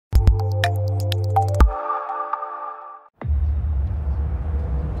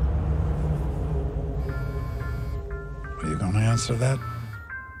answer that?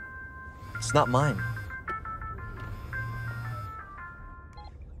 It's not mine.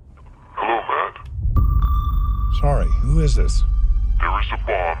 Hello, Matt. Sorry, who is this? There is a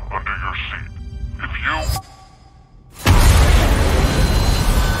bomb under your seat. If you...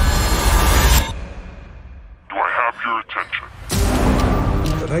 Do I have your attention?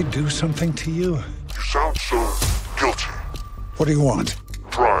 Did I do something to you? You sound so guilty. What do you want?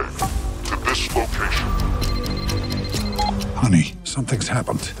 Drive to this location. Honey, something's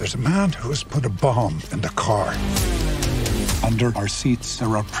happened. There's a man who has put a bomb in the car. Under our seats,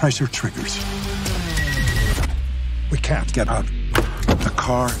 there are pressure triggers. We can't get out. The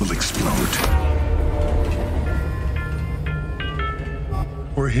car will explode.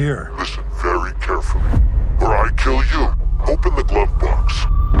 We're here. Listen very carefully, or I kill you. Open the glove box.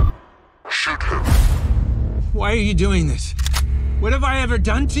 Shoot him. Why are you doing this? What have I ever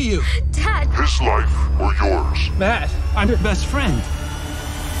done to you? Dad! His life or yours. Matt, I'm your best friend.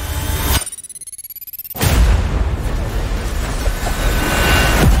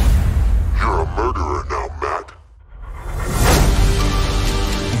 You're a murderer now, Matt.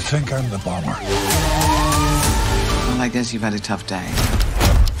 You think I'm the bomber? Well, I guess you've had a tough day.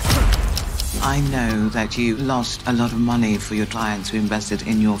 I know that you lost a lot of money for your clients who invested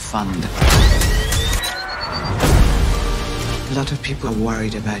in your fund. A lot of people are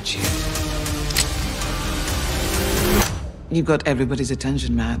worried about you. You got everybody's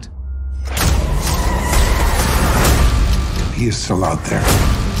attention, Matt. He is still out there.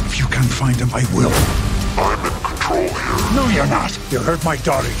 If you can find him, I will. I'm in control here. No, you're not. You hurt my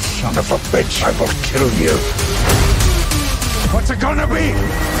daughter, you son of a bitch. I will kill you. What's it gonna be?